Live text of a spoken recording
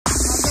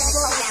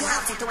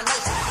into a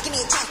nation. Give me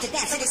a chance to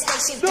dance to this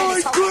station, turn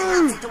this whole damn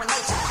house into a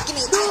nation. Give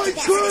me a chance to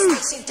dance to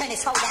this station, turn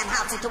this whole damn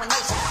house into a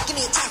nation. Give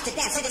me a chance to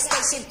dance to this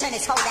station, turn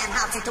this whole damn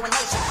house into a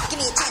nation. Give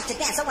me a chance to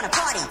dance, I wanna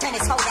party, turn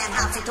this whole damn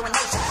house into a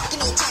nation. Give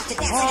me a chance to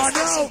dance to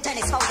this station, turn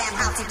this whole damn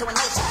house into a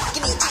nation.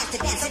 Give me a chance to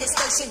dance to this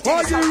station, turn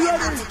this whole damn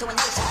house into a nation.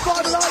 Give me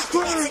a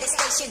chance to dance to this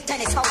station, turn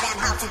this whole damn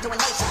house into a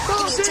nation. Give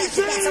me a chance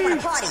to dance, I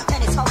wanna party,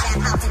 turn this whole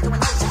damn house into a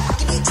nation.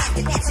 Give me a chance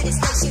to dance to this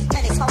station,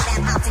 turn this whole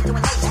damn house into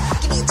a nation.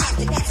 Give me a chance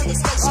to dance to this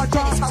station,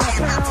 turn this whole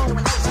damn house